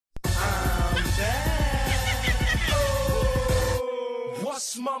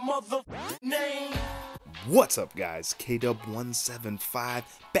What's my mother name? What's up guys, KW175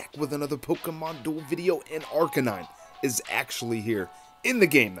 back with another Pokemon Duel video, and Arcanine is actually here in the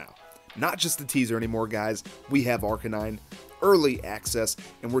game now. Not just the teaser anymore guys, we have Arcanine early access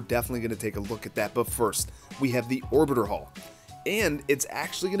and we're definitely going to take a look at that, but first we have the Orbiter Hall. And it's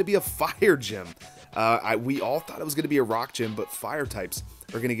actually going to be a Fire Gym. We all thought it was going to be a Rock Gym, but Fire types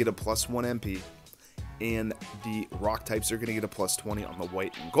are going to get a +1 MP. And the Rock types are going to get a +20 on the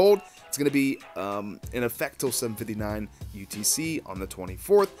White and Gold. It's going to be in effect till 7:59 UTC on the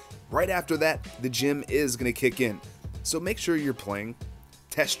 24th. Right after that, the gym is going to kick in. So make sure you're playing,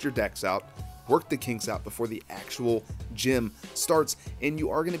 test your decks out, work the kinks out before the actual gym starts. And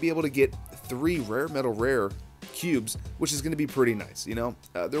you are going to be able to get 3 Rare Metal Rare cubes, which is going to be pretty nice. You know,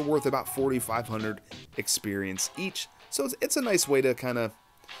 they're worth about 4,500 experience each. So it's a nice way to kind of,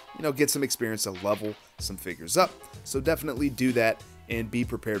 you know, get some experience to level some figures up. So definitely do that and be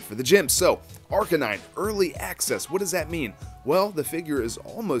prepared for the gym. So Arcanine early access, what does that mean? Well, the figure is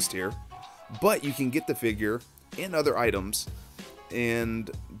almost here, but you can get the figure and other items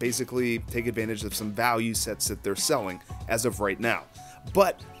and basically take advantage of some value sets that they're selling as of right now.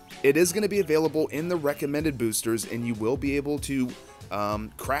 But it is going to be available in the recommended boosters, and you will be able to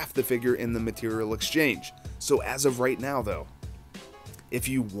craft the figure in the material exchange. So as of right now though, if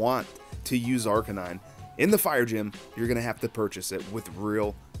you want to use Arcanine in the Fire Gym, you're going to have to purchase it with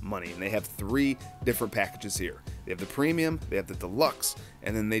real money. And they have 3 different packages here. They have the Premium, they have the Deluxe,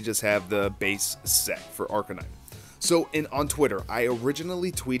 and then they just have the base set for Arcanine. So on Twitter, I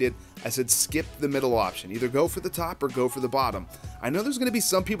originally tweeted, I said skip the middle option. Either go for the top or go for the bottom. I know there's going to be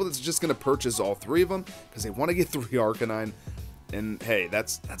some people that's just going to purchase all 3 of them because they want to get 3 Arcanine. And hey,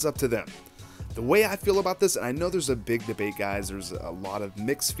 that's up to them. The way I feel about this, and I know there's a big debate, guys, there's a lot of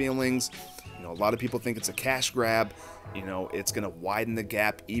mixed feelings. You know, a lot of people think it's a cash grab. You know, it's going to widen the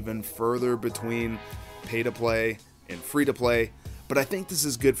gap even further between pay to play and free to play. But I think this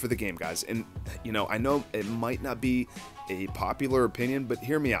is good for the game, guys. And, you know, I know it might not be a popular opinion, but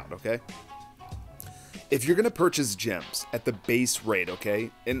hear me out, okay? If you're going to purchase gems at the base rate,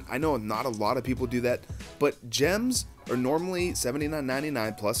 okay, and I know not a lot of people do that, but gems are normally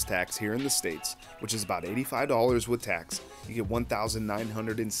 $79.99 plus tax here in the States, which is about $85 with tax. You get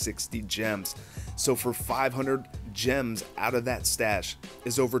 1,960 gems. So for 500 gems out of that stash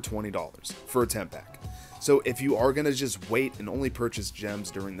is over $20 for a 10-pack. So if you are going to just wait and only purchase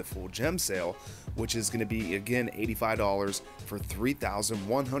gems during the full gem sale, which is going to be, again, $85 for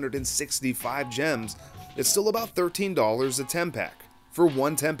 3,165 gems, it's still about $13 a 10-pack for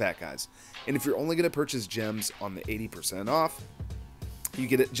one 10-pack, guys. And if you're only going to purchase gems on the 80% off, you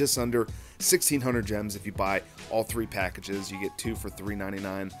get it just under 1,600 gems if you buy all 3 packages. You get 2 for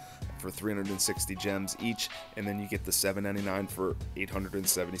 $3.99 for 360 gems each, and then you get the $7.99 for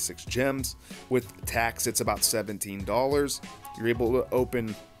 876 gems. With tax, it's about $17. You're able to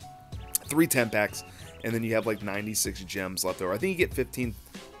open 3 10-packs, and then you have like 96 gems left over. I think you get 15,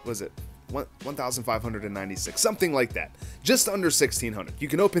 was it 1,596, something like that, just under 1,600. You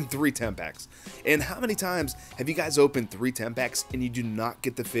can open 3 10-packs. And how many times have you guys opened 3 10-packs and you do not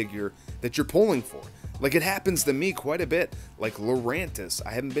get the figure that you're pulling for? Like, it happens to me quite a bit. Like Lurantis,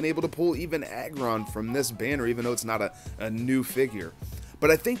 I haven't been able to pull even Aggron from this banner, even though it's not a new figure.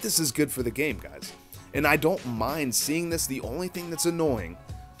 But I think this is good for the game, guys, and I don't mind seeing this. The only thing that's annoying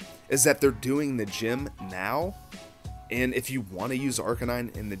is that they're doing the gym now. And if you want to use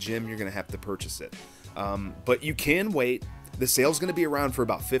Arcanine in the gym, you're going to have to purchase it. But you can wait. The sale's going to be around for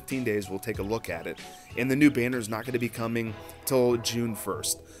about 15 days. We'll take a look at it. And the new banner is not going to be coming till June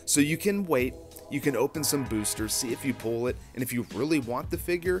 1st. So you can wait. You can open some boosters, see if you pull it. And if you really want the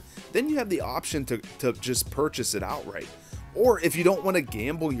figure, then you have the option to just purchase it outright. Or if you don't want to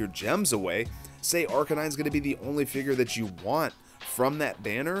gamble your gems away, say Arcanine's going to be the only figure that you want from that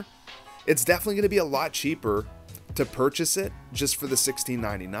banner, it's definitely going to be a lot cheaper to purchase it just for the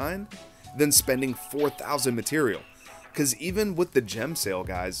 $16.99 than spending 4,000 material. Because even with the gem sale,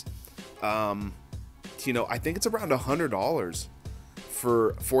 guys, you know, I think it's around $100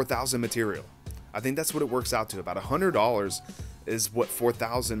 for 4,000 material. I think that's what it works out to. About $100 is what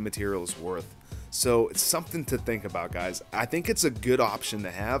 4,000 material is worth. So it's something to think about, guys. I think it's a good option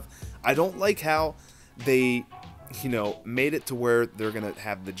to have. I don't like how they, you know, made it to where they're going to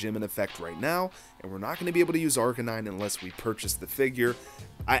have the gym in effect right now, and we're not going to be able to use Arcanine unless we purchase the figure.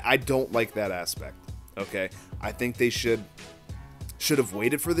 I don't like that aspect, okay? I think they should have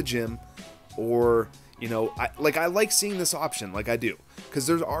waited for the gym, or, you know, I like seeing this option, like I do, because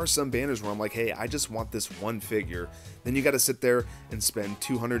there are some banners where I'm like, hey, I just want this one figure. Then you got to sit there and spend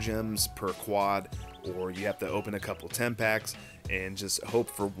 200 gems per quad, or you have to open a couple 10 packs and just hope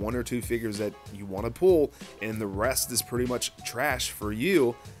for 1 or 2 figures that you want to pull, and the rest is pretty much trash for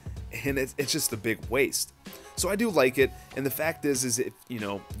you, and it's just a big waste. So I do like it, and the fact is if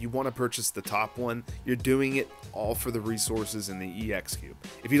you want to purchase the top one, you're doing it all for the resources in the EX cube.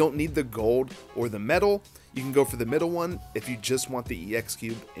 If you don't need the gold or the metal, you can go for the middle one if you just want the EX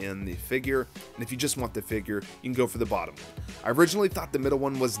cube and the figure, and if you just want the figure, you can go for the bottom one. I originally thought the middle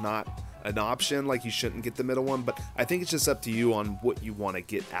one was not an option, like you shouldn't get the middle one, but I think it's just up to you on what you want to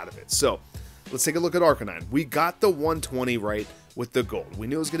get out of it. So let's take a look at Arcanine. We got the 120 right with the gold. We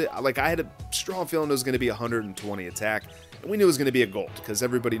knew it was gonna, like, I had a strong feeling it was gonna be 120 attack, and we knew it was gonna be a gold because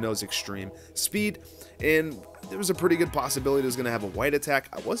everybody knows extreme speed, and there was a pretty good possibility it was gonna have a white attack.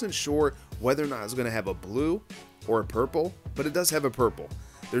 I wasn't sure whether or not it was gonna have a blue or a purple, but it does have a purple.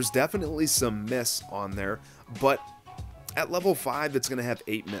 There's definitely some miss on there, but at level 5, it's going to have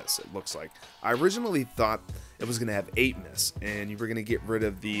 8 miss, it looks like. I originally thought it was going to have 8 miss, and you were going to get rid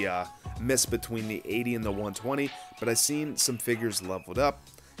of the miss between the 80 and the 120, but I've seen some figures leveled up,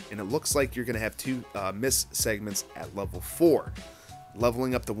 and it looks like you're going to have 2 miss segments at level 4.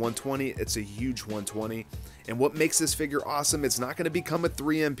 Leveling up to 120, it's a huge 120, and what makes this figure awesome, it's not going to become a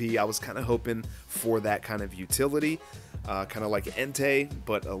 3MP. I was kind of hoping for that kind of utility, kind of like Entei,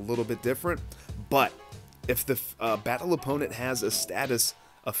 but a little bit different. But if the battle opponent has a status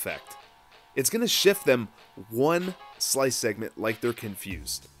effect, it's going to shift them 1 slice segment like they're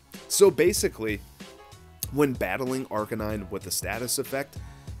confused. So basically, when battling Arcanine with a status effect,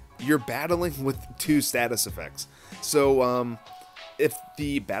 you're battling with 2 status effects. So if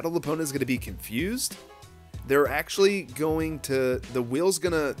the battle opponent is going to be confused, they're actually going to, the wheel's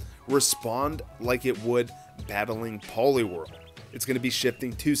going to respond like it would battling Poliwhirl. It's going to be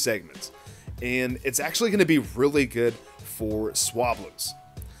shifting 2 segments. And it's actually going to be really good for Swablu's.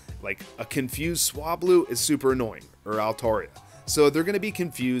 Like, a confused Swablu is super annoying, or Altaria. So they're going to be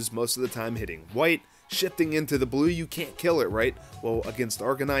confused most of the time hitting white, shifting into the blue, you can't kill it, right? Well, against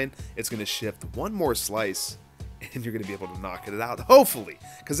Arcanine, it's going to shift 1 more slice, and you're going to be able to knock it out, hopefully,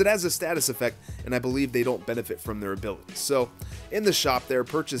 because it has a status effect, and I believe they don't benefit from their abilities. So in the shop there,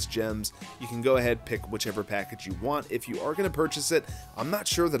 purchase gems. You can go ahead, pick whichever package you want. If you are going to purchase it, I'm not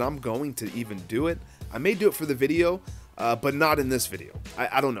sure that I'm going to even do it. I may do it for the video, but not in this video.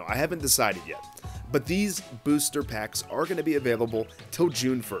 I don't know. I haven't decided yet. But these booster packs are going to be available till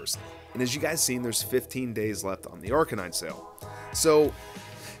June 1st. And as you guys seen, there's 15 days left on the Arcanine sale. So,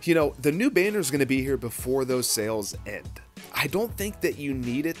 you know, the new banner is going to be here before those sales end. I don't think that you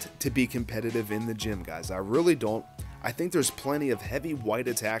need it to be competitive in the gym, guys. I really don't. I think there's plenty of heavy white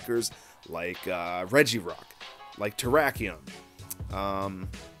attackers like Regirock, like Terrakion.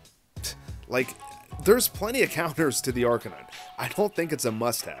 Like, there's plenty of counters to the Arcanine. I don't think it's a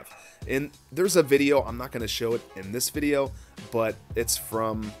must-have. And there's a video, I'm not going to show it in this video, but it's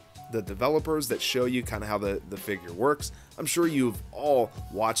from the developers that show you kind of how the figure works. I'm sure you've all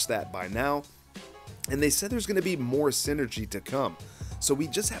watched that by now, and they said there's going to be more synergy to come, so we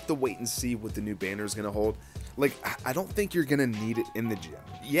just have to wait and see what the new banner is going to hold. Like, I don't think you're going to need it in the gym.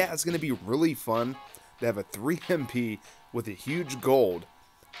 Yeah, it's going to be really fun to have a 3MP with a huge gold,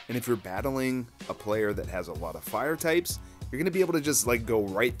 and if you're battling a player that has a lot of fire types, you're going to be able to just like go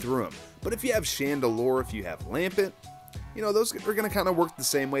right through them. But if you have Chandelure, if you have Lampent, you know, those are going to kind of work the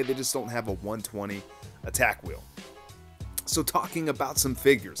same way. They just don't have a 120 attack wheel. So talking about some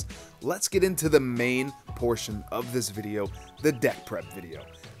figures, let's get into the main portion of this video, the deck prep video.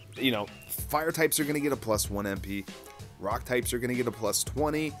 You know, fire types are going to get a +1 MP, rock types are going to get a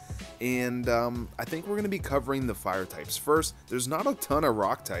 +20, and I think we're going to be covering the fire types first. There's not a ton of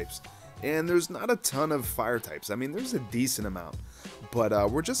rock types, and there's not a ton of fire types. I mean, there's a decent amount,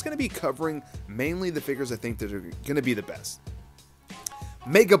 but we're just going to be covering mainly the figures I think that are going to be the best.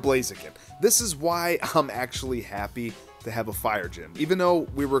 Mega Blaziken. This is why I'm actually happy to have a fire gym. Even though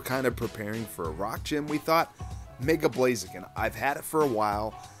we were kind of preparing for a rock gym, we thought Mega Blaziken. I've had it for a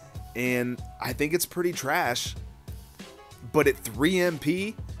while, and I think it's pretty trash, but at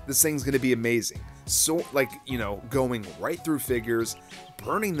 3MP, this thing's going to be amazing. So, like, you know, going right through figures,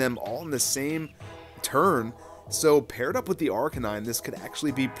 burning them all in the same turn. So paired up with the Arcanine, this could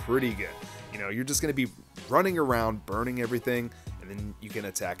actually be pretty good. You know, you're just going to be running around, burning everything, and then you can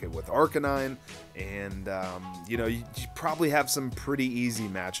attack it with Arcanine, and, you know, you probably have some pretty easy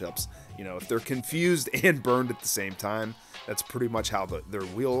matchups. You know, if they're confused and burned at the same time, that's pretty much how their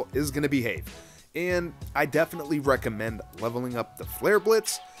wheel is going to behave. And I definitely recommend leveling up the Flare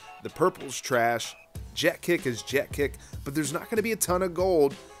Blitz. The purple's trash, Jet Kick is Jet Kick, but there's not going to be a ton of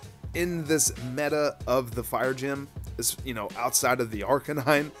gold in this meta of the Fire Gym, you know, outside of the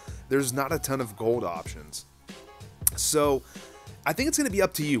Arcanine. there's not a ton of gold options. So I think it's going to be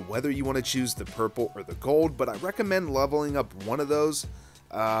up to you whether you want to choose the purple or the gold, but I recommend leveling up one of those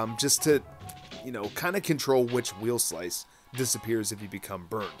just to, you know, kind of control which wheel slice disappears if you become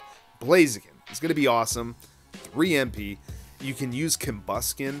burned. Blaziken is going to be awesome, 3 MP. You can use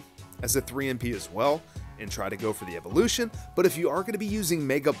Combuskin as a 3 MP as well and try to go for the evolution, but if you are going to be using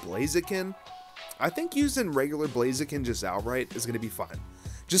Mega Blaziken, I think using regular Blaziken just outright is going to be fine.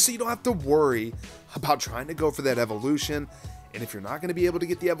 Just so you don't have to worry about trying to go for that evolution. And if you're not going to be able to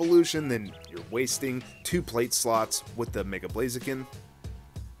get the evolution, then you're wasting 2 plate slots with the Mega Blaziken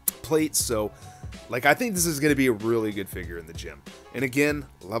plate. So, like, I think this is going to be a really good figure in the gym. And again,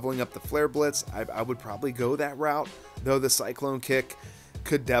 leveling up the Flare Blitz, I would probably go that route, though the Cyclone Kick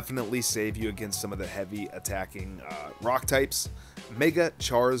could definitely save you against some of the heavy attacking rock types. Mega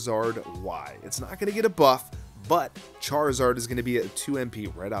Charizard Y. It's not going to get a buff, but Charizard is going to be a 2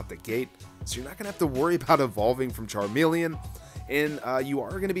 MP right out the gate. So you're not going to have to worry about evolving from Charmeleon, and you are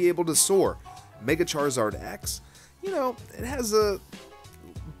going to be able to soar. Mega Charizard X, you know, it has a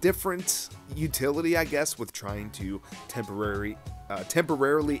different utility, I guess, with trying to temporarily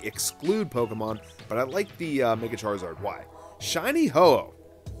exclude Pokemon, but I like the Mega Charizard Y. Shiny Ho-Oh.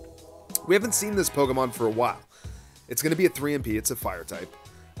 We haven't seen this Pokemon for a while. It's going to be a 3 MP, it's a fire type.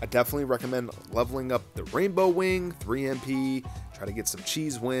 I definitely recommend leveling up the Rainbow Wing, 3 MP, try to get some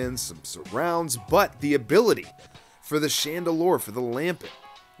cheese wins, some surrounds, but the ability for the Chandelure, for the Lampent,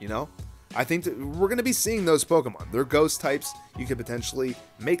 you know? I think that we're going to be seeing those Pokemon. They're ghost types. You could potentially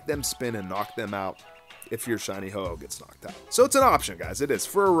make them spin and knock them out if your Shiny Ho-Oh gets knocked out. So it's an option, guys. It is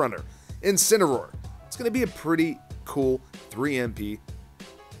for a runner. Incineroar. It's going to be a pretty cool 3 MP. It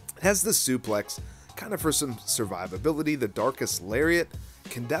has the Suplex, kind of for some survivability. The Darkest Lariat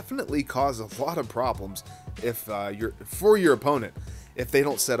can definitely cause a lot of problems if for your opponent if they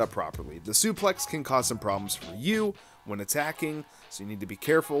don't set up properly. The Suplex can cause some problems for you when attacking, so you need to be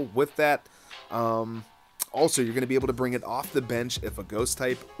careful with that. Also, you're going to be able to bring it off the bench if a ghost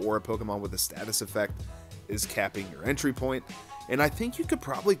type or a Pokemon with a status effect is capping your entry point. And I think you could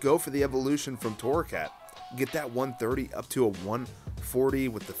probably go for the evolution from Torracat. Get that 130 up to a 140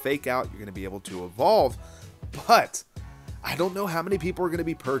 with the fake out. You're going to be able to evolve, but I don't know how many people are going to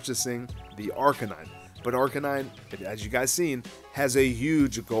be purchasing the Arcanine. But Arcanine, as you guys seen, has a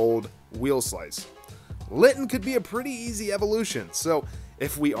huge gold wheel slice. Litten could be a pretty easy evolution. So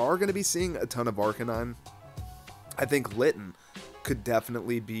if we are going to be seeing a ton of Arcanine, I think Litten could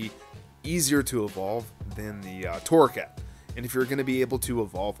definitely be easier to evolve than the Torracat. And if you're going to be able to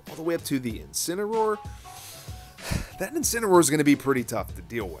evolve all the way up to the Incineroar, that Incineroar is going to be pretty tough to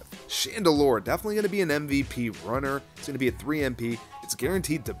deal with. Chandelure, definitely going to be an MVP runner. It's going to be a 3 MP. It's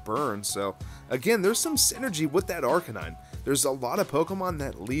guaranteed to burn. So again, there's some synergy with that Arcanine. There's a lot of Pokemon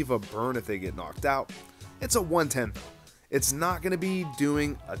that leave a burn if they get knocked out. It's a 110 though. It's not going to be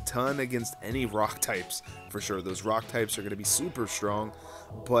doing a ton against any rock types for sure. Those rock types are going to be super strong.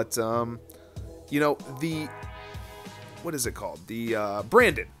 But, you know, what is it called? The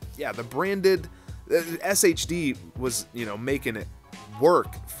branded. Yeah, the branded. SHD was, you know, making it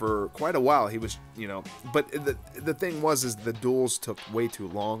work for quite a while. He was, you know, but the thing was is the duels took way too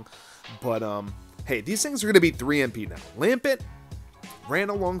long. But hey, these things are going to be 3 MP now. Lampent ran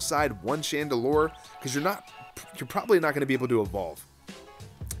alongside one Chandelure because you're probably not going to be able to evolve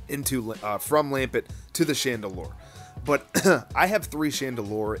into from Lampent to the Chandelure. But I have 3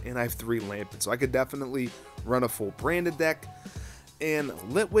 Chandelure and I have 3 Lampent, so I could definitely run a full branded deck. And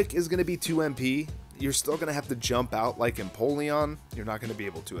Litwick is going to be 2 MP. You're still going to have to jump out like Empoleon. You're not going to be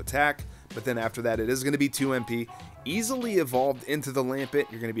able to attack. But then after that, it is going to be 2 MP. Easily evolved into the Lampent.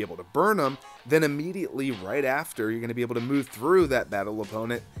 You're going to be able to burn them. Then immediately right after, you're going to be able to move through that battle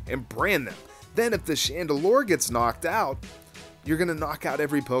opponent and brand them. Then if the Chandelure gets knocked out, you're going to knock out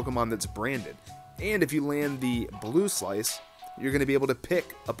every Pokemon that's branded. And if you land the Blue Slice, you're going to be able to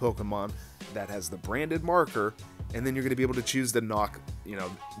pick a Pokemon that has the branded marker, and then you're going to be able to choose to knock, you know,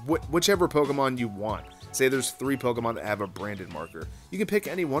 whichever Pokemon you want. Say there's 3 Pokemon that have a branded marker. You can pick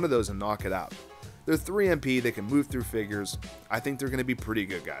any one of those and knock it out. They're 3 MP, they can move through figures. I think they're going to be pretty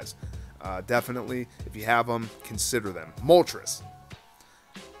good, guys. Definitely, if you have them, consider them. Moltres.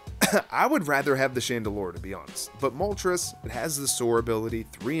 I would rather have the Chandelure, to be honest. But Moltres, it has the Soar ability,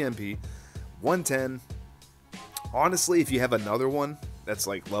 3 MP, 110. Honestly, if you have another one that's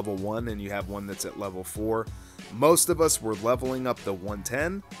like level 1 and you have one that's at level 4, most of us were leveling up the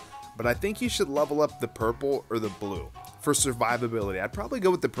 110, but I think you should level up the purple or the blue for survivability. I'd probably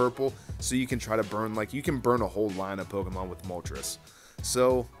go with the purple so you can try to burn, like you can burn a whole line of Pokemon with Moltres.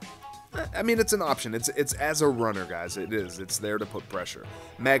 So I mean, it's an option. It's as a runner, guys. It is. It's there to put pressure.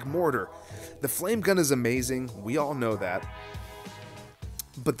 Magmortar. The Flame Gun is amazing. We all know that.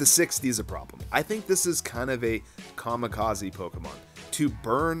 But the 60 is a problem. I think this is kind of a kamikaze Pokemon. To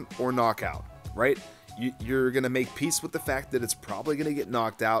burn or knock out, right? You're going to make peace with the fact that it's probably going to get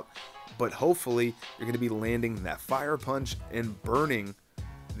knocked out. But hopefully, you're going to be landing that Fire Punch and burning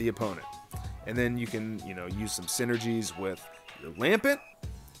the opponent. And then you can, use some synergies with your Lampent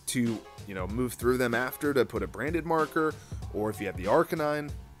to, move through them after to put a branded marker, or if you have the Arcanine.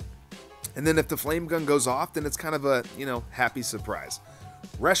 And then if the Flame Gun goes off, then it's kind of a, happy surprise.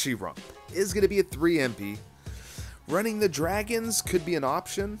 Reshiram is going to be a 3 MP. Running the Dragons could be an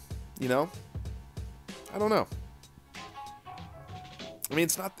option, I don't know. I mean,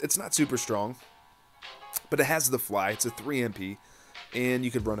 it's not super strong, but it has the fly. It's a 3 MP, and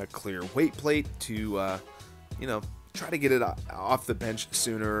you could run a clear weight plate to, try to get it off the bench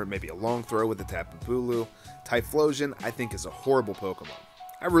sooner. Maybe a long throw with the Tapu Bulu. Typhlosion, I think, is a horrible Pokemon.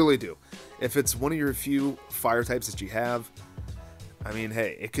 I really do. If it's one of your few fire types that you have, I mean,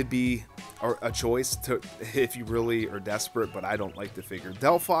 hey, it could be a choice if you really are desperate, but I don't like the figure.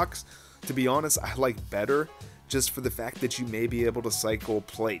 Delphox, to be honest, I like better just for the fact that you may be able to cycle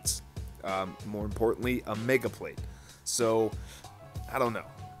plates. More importantly, a Mega Plate. So, I don't know.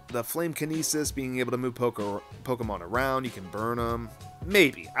 The Flame Kinesis, being able to move Pokemon around, you can burn them.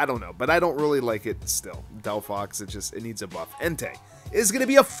 Maybe, I don't know, but I don't really like it still. Delphox, it needs a buff. Entei is going to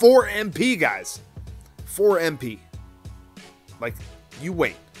be a 4 MP, guys. 4 MP. Like, you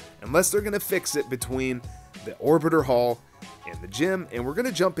wait. Unless they're going to fix it between the Orbiter Hall and the gym, and we're going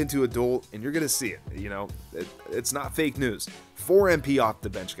to jump into a duel, and you're going to see it. It's not fake news. 4 MP off the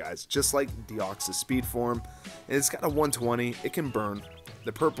bench, guys, just like Deoxys Speed Form. And it's got a 120. It can burn.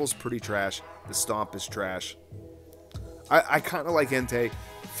 The purple's pretty trash. The Stomp is trash. I kind of like Entei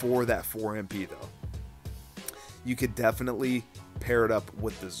for that 4 MP, though. You could definitely pair it up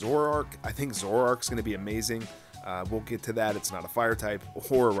with the Zoroark. I think Zoroark's going to be amazing. We'll get to that. It's not a fire type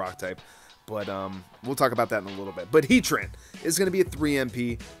or a rock type, but we'll talk about that in a little bit. But Heatran is going to be a 3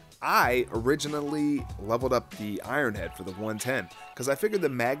 MP. I originally leveled up the Iron Head for the 110 because I figured the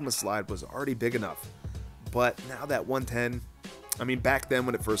Magma Slide was already big enough. But now that 110, I mean, back then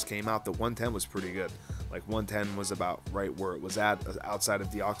when it first came out, the 110 was pretty good. Like, 110 was about right where it was at, outside of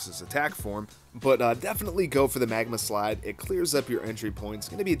Deoxys attack form. But definitely go for the Magma Slide. It clears up your entry points. It's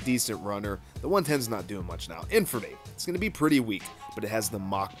going to be a decent runner. The 110's not doing much now. Infernape, it's going to be pretty weak, but it has the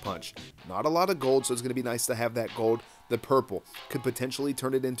Mach Punch. Not a lot of gold, so it's going to be nice to have that gold. The purple could potentially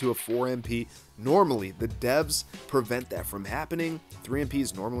turn it into a 4 MP. Normally, the devs prevent that from happening. 3 MP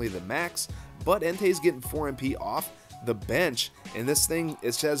is normally the max, but Entei's getting 4 MP off the bench, and this thing,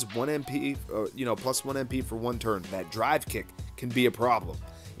 it says 1 MP, plus 1 MP for 1 turn. That Drive Kick can be a problem.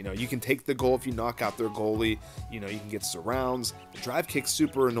 You can take the goal if you knock out their goalie. You can get surrounds. The Drive Kick's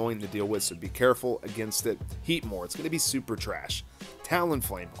super annoying to deal with, so be careful against it. Heatmore, it's going to be super trash.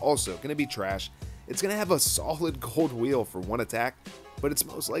 Talonflame, also going to be trash. It's going to have a solid gold wheel for 1 attack, but it's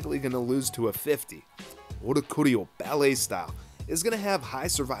most likely going to lose to a 50. Oricorio, Ballet Style, is going to have high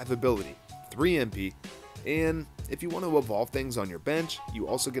survivability, 3 MP, and if you want to evolve things on your bench, you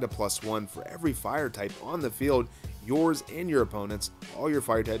also get a +1 for every fire type on the field, yours and your opponents. All your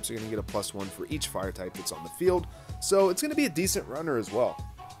fire types are going to get a +1 for each fire type that's on the field, so it's going to be a decent runner as well.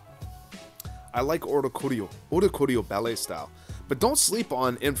 I like Oricorio Ballet Style, but don't sleep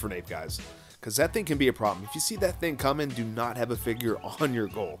on Infernape, guys, because that thing can be a problem. If you see that thing coming, do not have a figure on your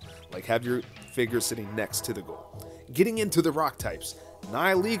goal. Like, have your figure sitting next to the goal. Getting into the rock types,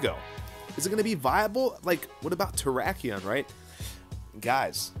 Nihilego. Is it going to be viable? Like, what about Terrakion, right?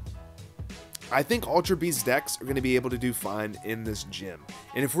 Guys, I think Ultra Beast decks are going to be able to do fine in this gym.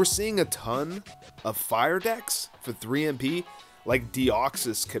 And if we're seeing a ton of fire decks for 3 MP, like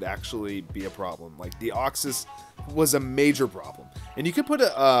Deoxys could actually be a problem. Like, Deoxys was a major problem. And you could put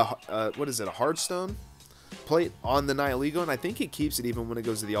a Hardstone plate on the Nihilego, and I think it keeps it even when it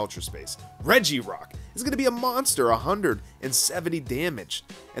goes to the Ultra Space. Regirock is going to be a monster, 170 damage,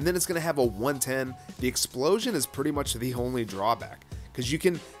 and then it's going to have a 110. The explosion is pretty much the only drawback, because you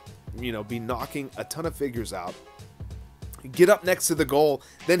can, be knocking a ton of figures out, get up next to the goal,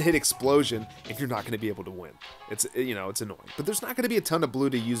 then hit explosion, and you're not going to be able to win. It's annoying. But there's not going to be a ton of blue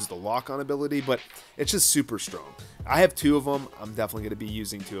to use the lock-on ability, but it's just super strong. I have 2 of them. I'm definitely going to be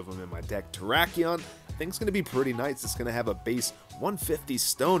using 2 of them in my deck. Terrakion, I think it's going to be pretty nice. It's going to have a base 150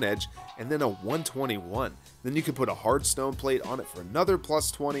 Stone Edge and then a 121. Then you can put a hard stone plate on it for another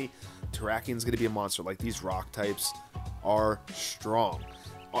 +20. Terrakion's going to be a monster. Like, these rock types are strong.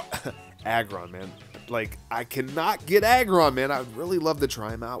 Aggron, man. Like, I cannot get Aggron, man. I'd really love to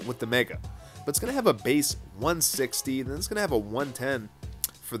try him out with the Mega. But it's going to have a base 160, then it's going to have a 110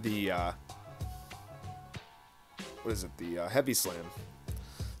 for the, what is it, the Heavy Slam.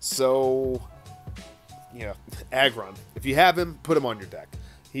 So, yeah, Aggron. If you have him, put him on your deck.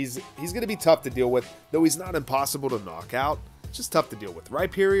 He's going to be tough to deal with, though he's not impossible to knock out. Just tough to deal with.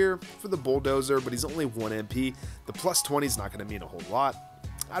 Rhyperior for the Bulldozer, but he's only 1 MP. The plus 20 is not going to mean a whole lot.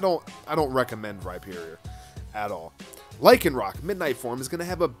 I don't recommend Rhyperior at all. Lycanroc, Midnight form, is going to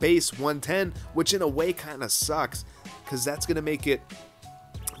have a base 110, which in a way kind of sucks, because that's going to make it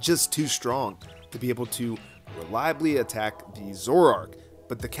just too strong to be able to reliably attack the Zoroark.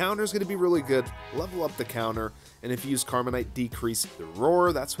 But the counter is going to be really good. Level up the counter, and if you use Carbonite, decrease the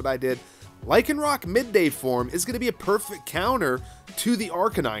roar. That's what I did. Lycanroc Midday form is going to be a perfect counter to the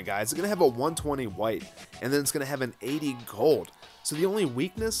Arcanine, guys. It's going to have a 120 white, and then it's going to have an 80 gold. So the only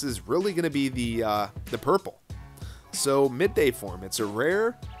weakness is really going to be the purple. So Midday form, it's a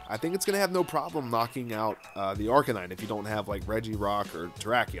rare. I think it's going to have no problem knocking out the Arcanine if you don't have like Regirock or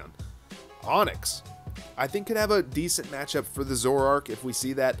Terrakion. Onix, I think could have a decent matchup for the Zoroark if we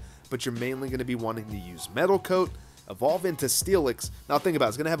see that, but you're mainly going to be wanting to use Metal Coat, evolve into Steelix. Now think about it,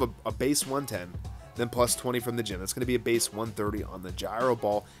 it's going to have a base 110, then plus 20 from the gym. That's going to be a base 130 on the Gyro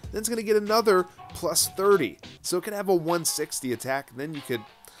Ball. Then it's going to get another plus 30. So it can have a 160 attack. Then you could,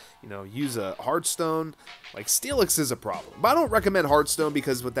 you know, use a Heartstone. Like, Steelix is a problem. But I don't recommend Heartstone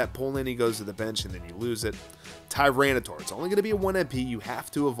because with that pull in, he goes to the bench and then you lose it. Tyranitar, it's only going to be a 1 MP. You have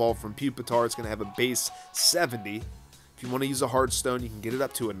to evolve from Pupitar. It's going to have a base 70. If you want to use a Heartstone, you can get it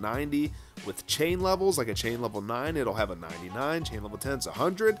up to a 90. With chain levels, like a chain level 9, it'll have a 99. Chain level 10 is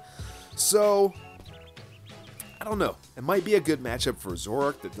 100. So, I don't know. It might be a good matchup for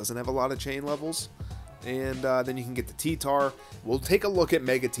Zoroark that doesn't have a lot of chain levels. And then you can get the T-Tar. We'll take a look at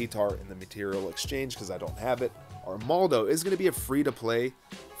Mega T-Tar in the Material Exchange because I don't have it. Armaldo is going to be a free-to-play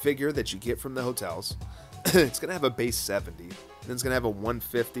figure that you get from the hotels. It's going to have a base 70. Then it's going to have a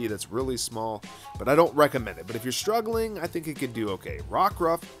 150 that's really small, but I don't recommend it. But if you're struggling, I think it could do okay.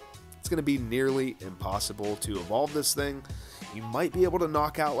 Rockruff, it's going to be nearly impossible to evolve this thing. You might be able to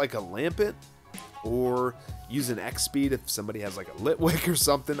knock out like a Lampent or use an X-Speed if somebody has like a Litwick or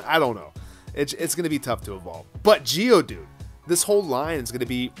something. I don't know. It's going to be tough to evolve. But Geodude, this whole line is going to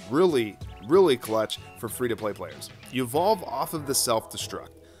be really, really clutch for free-to-play players. You evolve off of the self-destruct.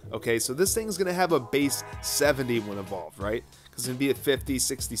 Okay, so this thing's going to have a base 70 when evolved, right? Because it's going to be at 50,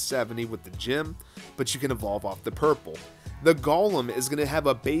 60, 70 with the gym, but you can evolve off the purple. The Golem is going to have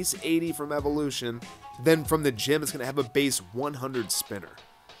a base 80 from evolution, then from the gym it's going to have a base 100 spinner.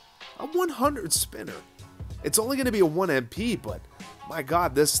 A 100 spinner. It's only going to be a 1 MP, but my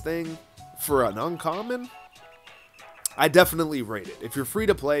god, this thing, for an uncommon, I definitely rate it. If you're free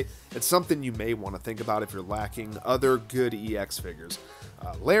to play, it's something you may want to think about if you're lacking other good EX figures.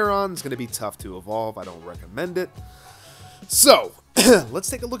 Lairon's going to be tough to evolve. I don't recommend it. So,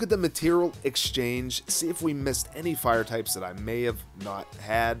 let's take a look at the Material Exchange, see if we missed any fire types that I may have not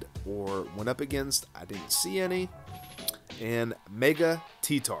had or went up against. I didn't see any. And Mega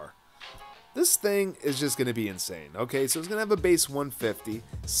T-Tar. This thing is just going to be insane. Okay, so it's going to have a base 150,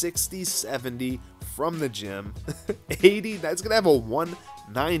 60, 70 from the gym, 80, that's going to have a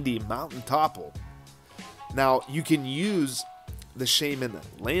 190 Mountain Topple. Now, you can use the Shaman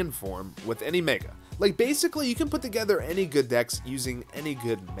Landform with any Mega. Like, basically, you can put together any good decks using any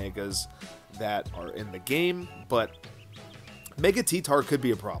good Megas that are in the game, but Mega T-Tar could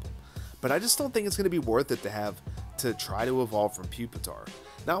be a problem. But I just don't think it's going to be worth it to try to evolve from Pupitar.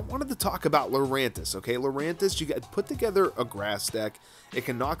 Now, I wanted to talk about Lurantis, okay? Lurantis, you got put together a grass deck. It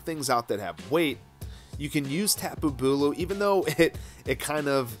can knock things out that have weight. You can use Tapu Bulu, even though it kind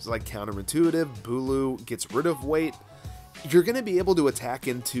of is like counterintuitive. Bulu gets rid of weight. You're going to be able to attack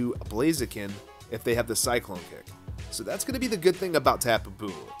into a Blaziken if they have the Cyclone Kick. So that's going to be the good thing about Tapu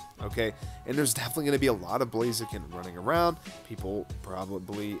Bulu, okay? And there's definitely going to be a lot of Blaziken running around. People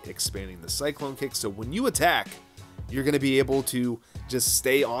probably expanding the Cyclone Kick. So when you attack, you're going to be able to just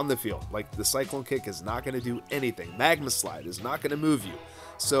stay on the field. Like, the Cyclone Kick is not going to do anything. Magma Slide is not going to move you.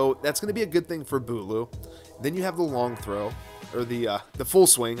 So that's going to be a good thing for Bulu. Then you have the Long Throw, or the Full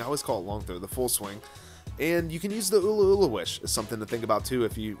Swing. I always call it Long Throw, the Full Swing. And you can use the Ula Ula Wish as something to think about too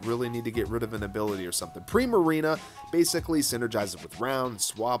if you really need to get rid of an ability or something. Primarina basically synergizes with Round,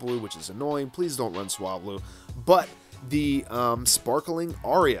 Swablu, which is annoying. Please don't run Swablu. But the Sparkling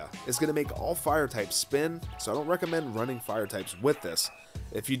Aria is going to make all fire types spin, so I don't recommend running fire types with this.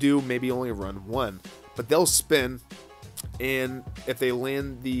 If you do, maybe only run one, but they'll spin And if they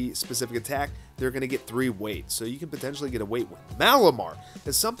land the specific attack, they're going to get 3 weight. So you can potentially get a weight win. Malamar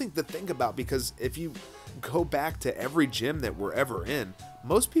is something to think about, because if you go back to every gym that we're ever in,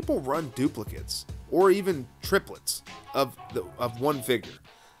 most people run duplicates or even triplets of one figure.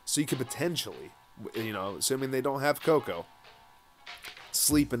 So you could potentially, you know, assuming they don't have Coco,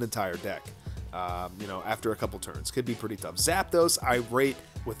 sleep an entire deck. You know, after a couple turns. Could be pretty tough. Zapdos, I rate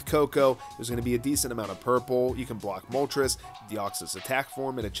with Coco. There's going to be a decent amount of purple. You can block Moltres, Deoxys attack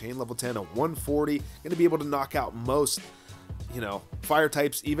form at a chain level 10 of 140. Going to be able to knock out most, you know, fire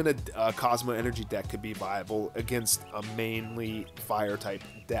types. Even a Cosmo Energy deck could be viable against a mainly fire type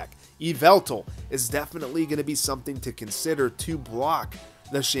deck. Yveltal is definitely going to be something to consider to block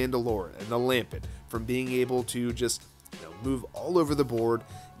the Chandelure and the Lampent from being able to just, you know, move all over the board.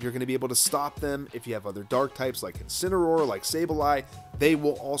 You're going to be able to stop them if you have other dark types like Incineroar, like Sableye. They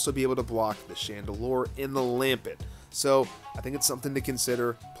will also be able to block the Chandelure and the Lampent. So I think it's something to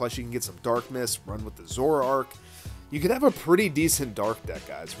consider. Plus you can get some Dark Mist, run with the Zoroark. You could have a pretty decent dark deck,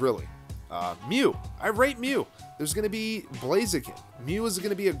 guys, really. Mew, I rate Mew. There's going to be Blaziken. Mew is going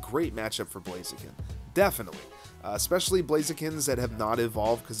to be a great matchup for Blaziken, definitely. Especially Blazikens that have not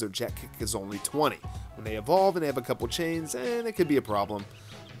evolved, because their jet kick is only 20. When they evolve and they have a couple chains, and it could be a problem.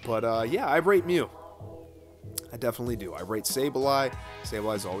 But yeah, I rate Mew. I definitely do. I rate Sableye.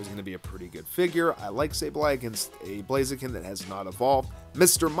 Sableye is always going to be a pretty good figure. I like Sableye against a Blaziken that has not evolved.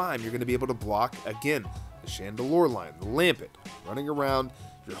 Mr. Mime, you're going to be able to block, again, the Chandelure line, the Lampent, running around.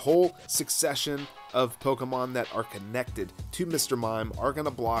 Your whole succession of Pokemon that are connected to Mr. Mime are going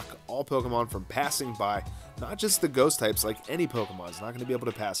to block all Pokemon from passing by. Not just the ghost types, like any Pokemon is not going to be able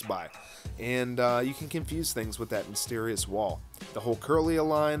to pass by. And you can confuse things with that mysterious wall. The whole Curlia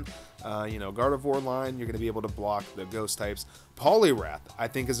line, you know, Gardevoir line, you're going to be able to block the ghost types. Poliwrath, I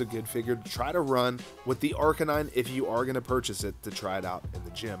think, is a good figure to try to run with the Arcanine if you are going to purchase it to try it out in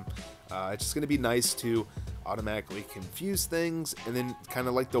the gym. It's just going to be nice to automatically confuse things, and then kind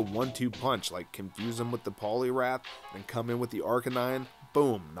of like the 1-2 punch, like confuse them with the Poliwrath, and come in with the Arcanine,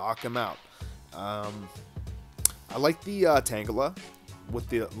 boom, knock him out. I like the Tangela. With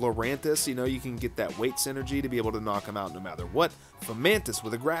the Lurantis, you know, you can get that weight synergy to be able to knock him out no matter what. Fomantis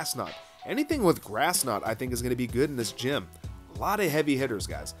with a Grass Knot. Anything with Grass Knot, I think, is going to be good in this gym. A lot of heavy hitters,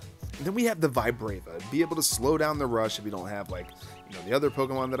 guys. And then we have the Vibrava. Be able to slow down the rush if you don't have, like, you know, the other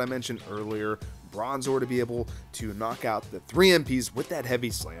Pokemon that I mentioned earlier. Bronzor to be able to knock out the 3 MPs with that Heavy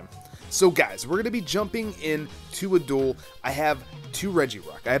Slam. So, guys, we're going to be jumping into a duel. I have 2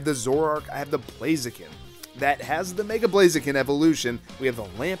 Regirock. I have the Zoroark. I have the Blaziken that has the Mega Blaziken evolution. We have the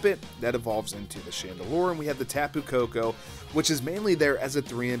Lampent that evolves into the Chandelure, and we have the Tapu Koko, which is mainly there as a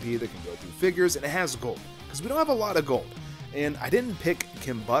 3 MP that can go through figures, and it has gold, because we don't have a lot of gold. And I didn't pick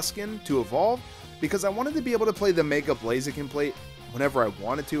Combusken to evolve, because I wanted to be able to play the Mega Blaziken plate whenever I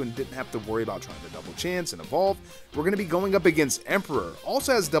wanted to, and didn't have to worry about trying to double chance and evolve. We're going to be going up against Emperor,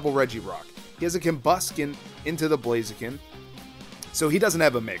 also has double Regirock. He has a Combusken into the Blaziken, so he doesn't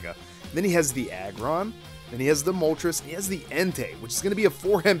have a Mega. Then he has the Aggron. Then he has the Moltres, and he has the Entei, which is going to be a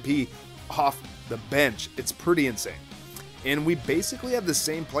 4 MP off the bench. It's pretty insane. And we basically have the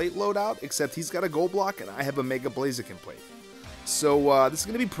same plate loadout, except he's got a gold block, and I have a Mega Blaziken plate. So this is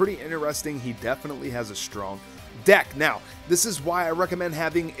going to be pretty interesting. He definitely has a strong deck. Now, this is why I recommend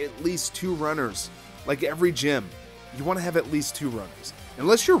having at least 2 runners. Like every gym, you want to have at least 2 runners.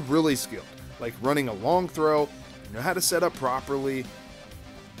 Unless you're really skilled, like running a long throw, you know how to set up properly.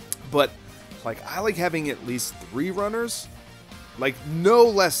 But like, I like having at least 3 runners, like no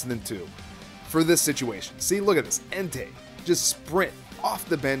less than 2 for this situation. See, look at this. Entei, just sprint off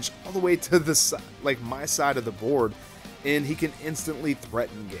the bench all the way to the side, like my side of the board, and he can instantly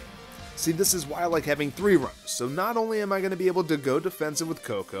threaten game. See, this is why I like having 3 runners. So not only am I going to be able to go defensive with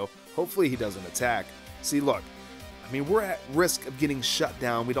Coco, hopefully he doesn't attack. See, look, I mean, we're at risk of getting shut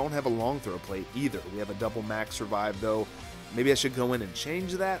down. We don't have a long throw plate either. We have a double max survive, though. Maybe I should go in and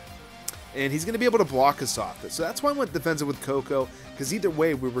change that. And he's going to be able to block us off. So that's why I went defensive with Coco, because either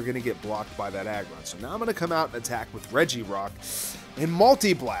way we were going to get blocked by that Aggron. So now I'm going to come out and attack with Regirock and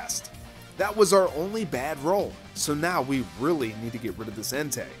Multi-Blast. That was our only bad roll. So now we really need to get rid of this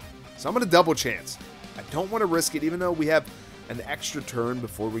Entei. So I'm going to double chance. I don't want to risk it, even though we have an extra turn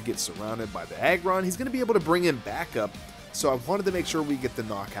before we get surrounded by the Aggron. He's going to be able to bring him back up. So I wanted to make sure we get the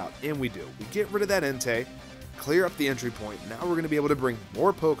knockout, and we do. We get rid of that Entei. Clear up the entry point. Now we're going to be able to bring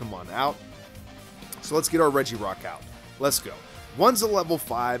more Pokemon out. So let's get our Regirock out. Let's go. One's a level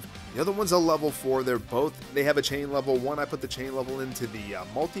 5, the other one's a level 4. They have a chain level. One I put the chain level into the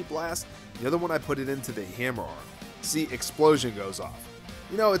Multi-Blast. The other one I put it into the Hammer Arm. See, Explosion goes off.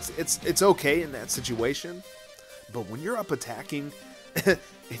 You know, it's okay in that situation, But when you're up attacking and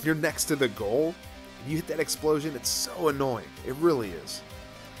you're next to the goal and you hit that explosion, it's so annoying. It really is.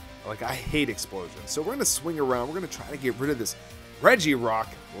 Like, I hate explosions. So we're going to swing around. We're going to try to get rid of this Regirock.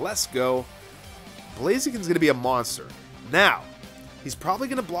 Let's go. Blaziken's going to be a monster. Now, he's probably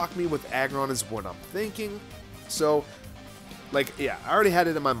going to block me with Aggron is what I'm thinking. So, like, yeah, I already had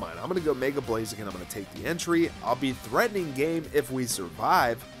it in my mind. I'm going to go Mega Blaziken. I'm going to take the entry. I'll be threatening game if we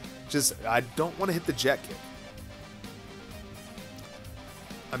survive. Just, I don't want to hit the Jet Kick.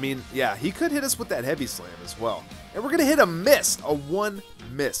 I mean, yeah, he could hit us with that Heavy Slam as well. And we're going to hit a miss. A 1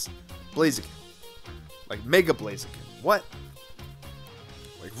 miss. Blaziken. Like, Mega Blaziken. What?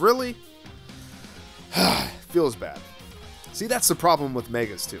 Like, really? Feels bad. See, that's the problem with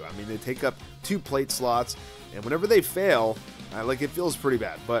Megas, too. I mean, they take up 2 plate slots. And whenever they fail, like, it feels pretty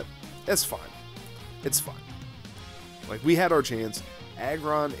bad. But it's fine. It's fine. Like, we had our chance.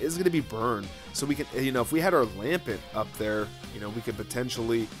 Aggron is going to be burned. So we can, you know, if we had our Lampent up there, you know, we could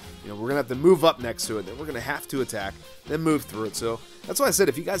potentially, you know, we're going to have to move up next to it. Then we're going to have to attack, then move through it. So that's why I said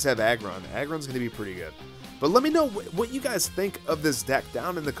if you guys have Aggron, Aggron's going to be pretty good. But let me know what you guys think of this deck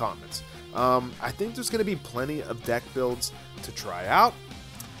down in the comments. I think there's going to be plenty of deck builds to try out.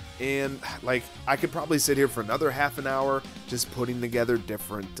 And, like, I could probably sit here for another half an hour just putting together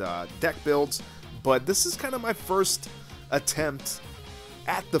different deck builds. But this is kind of my first attempt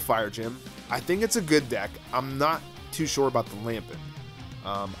at the Fire Gym. I think it's a good deck. I'm not too sure about the Lampent.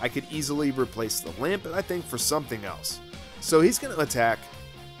 I could easily replace the Lampent, I think, for something else. So he's going to attack.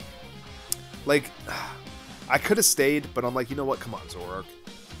 Like, I could have stayed, but I'm like, you know what? Come on, Zoroark.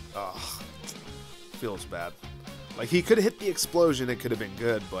 Ugh. Feels bad. Like, he could have hit the explosion. It could have been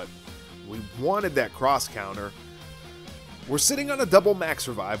good, but we wanted that cross counter. We're sitting on a double max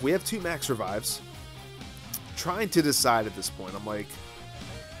revive. We have 2 max revives. Trying to decide at this point. I'm like,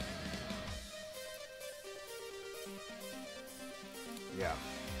 yeah,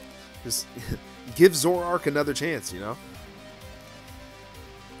 just give Zoroark another chance, you know?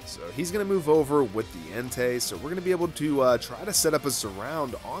 So he's going to move over with the Entei, so we're going to be able to try to set up a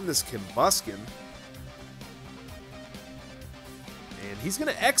surround on this Combusken. And he's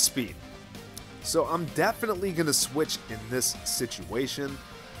going to X-Speed. So I'm definitely going to switch in this situation,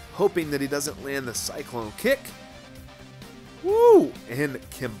 hoping that he doesn't land the Cyclone Kick. Woo! And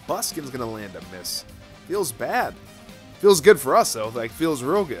Combusken's going to land a miss. Feels bad. Feels good for us, though. Like, feels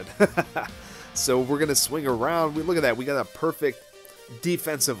real good. So we're going to swing around. Look at that. We got a perfect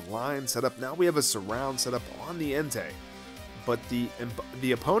defensive line set up. Now we have a surround set up on the Entei. But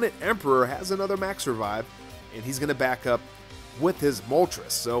the opponent, Emperor, has another max revive, and he's going to back up with his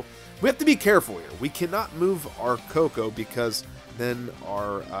Moltres. So we have to be careful here. We cannot move our Koko because then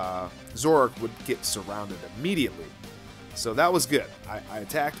our Zoroark would get surrounded immediately. So that was good. I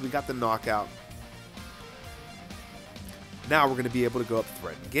attacked. We got the knockout. Now we're going to be able to go up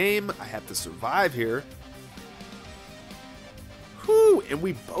threaten game. I have to survive here. Whew, and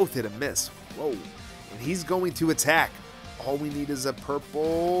we both hit a miss. Whoa. And he's going to attack. All we need is a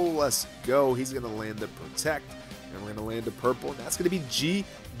purple. Let's go. He's going to land the Protect. And we're going to land a purple. And that's going to be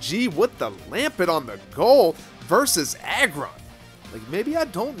GG with the Lampent on the goal versus Aggron. Like, maybe I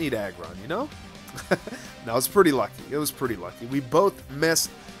don't need Aggron, you know? No, it's pretty lucky. It was pretty lucky. We both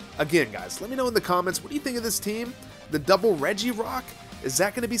missed. Again, guys, let me know in the comments, what do you think of this team? The double Regirock? Is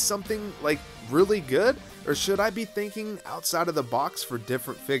that going to be something, like, really good? Or should I be thinking outside of the box for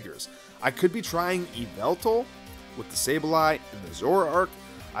different figures? I could be trying Yveltal with the Sableye and the Zoroark.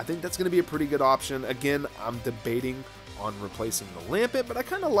 I think that's going to be a pretty good option. Again, I'm debating on replacing the Lampent, but I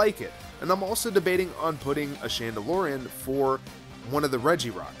kind of like it. And I'm also debating on putting a Chandelure for one of the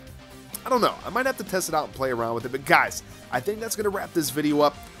Regirock. I don't know. I might have to test it out and play around with it. But guys, I think that's going to wrap this video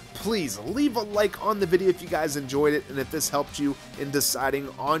up. Please leave a like on the video if you guys enjoyed it, and if this helped you in deciding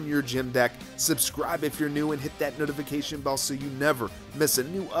on your gym deck. Subscribe if you're new and hit that notification bell so you never miss a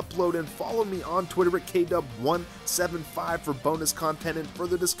new upload, and follow me on Twitter at KDub175 for bonus content and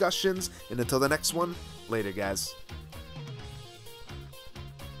further discussions. And until the next one, later guys.